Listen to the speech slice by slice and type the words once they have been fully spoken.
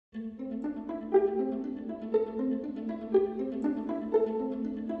The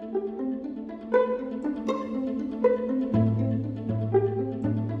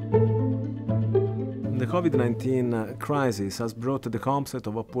COVID-19 crisis has brought the concept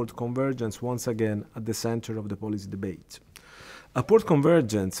of upward convergence once again at the center of the policy debate. Upward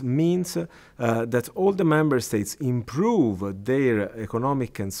convergence means that all the member states improve their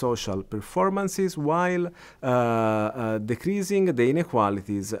economic and social performances while decreasing the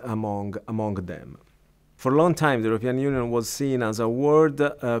inequalities among them. For a long time, the European Union was seen as a world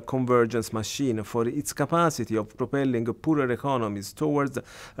convergence machine for its capacity of propelling poorer economies towards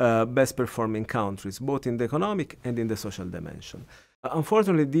best-performing countries, both in the economic and in the social dimension.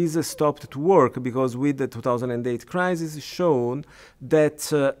 Unfortunately, this stopped to work because with the 2008 crisis shown that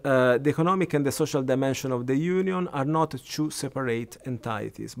the economic and the social dimension of the Union are not two separate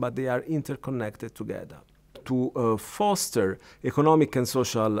entities, but they are interconnected together. To foster economic and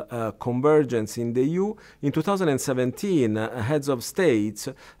social convergence in the EU, in 2017, heads of states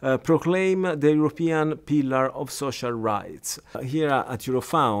proclaimed the European Pillar of Social Rights. Here at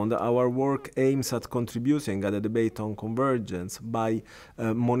Eurofound, our work aims at contributing at the debate on convergence by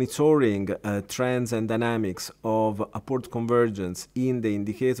monitoring trends and dynamics of upward convergence in the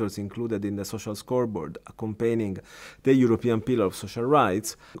indicators included in the social scoreboard accompanying the European Pillar of Social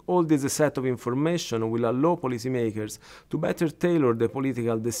Rights. All this set of information will allow policymakers to better tailor the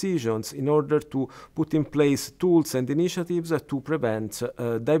political decisions in order to put in place tools and initiatives to prevent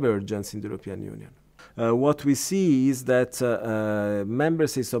divergence in the European Union. What we see is that member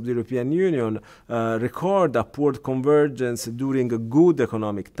states of the European Union record upward convergence during good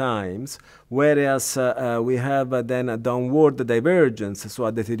economic times, whereas we have then a downward divergence, so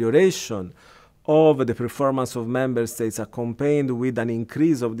a deterioration of the performance of member states accompanied with an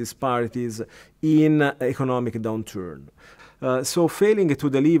increase of disparities in economic downturn. So failing to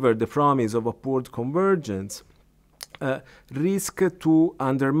deliver the promise of upward convergence risk to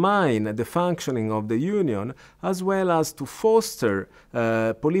undermine the functioning of the Union as well as to foster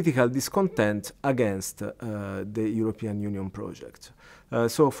political discontent against the European Union project.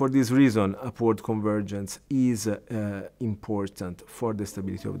 So for this reason, upward convergence is important for the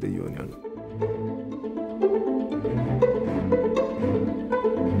stability of the Union.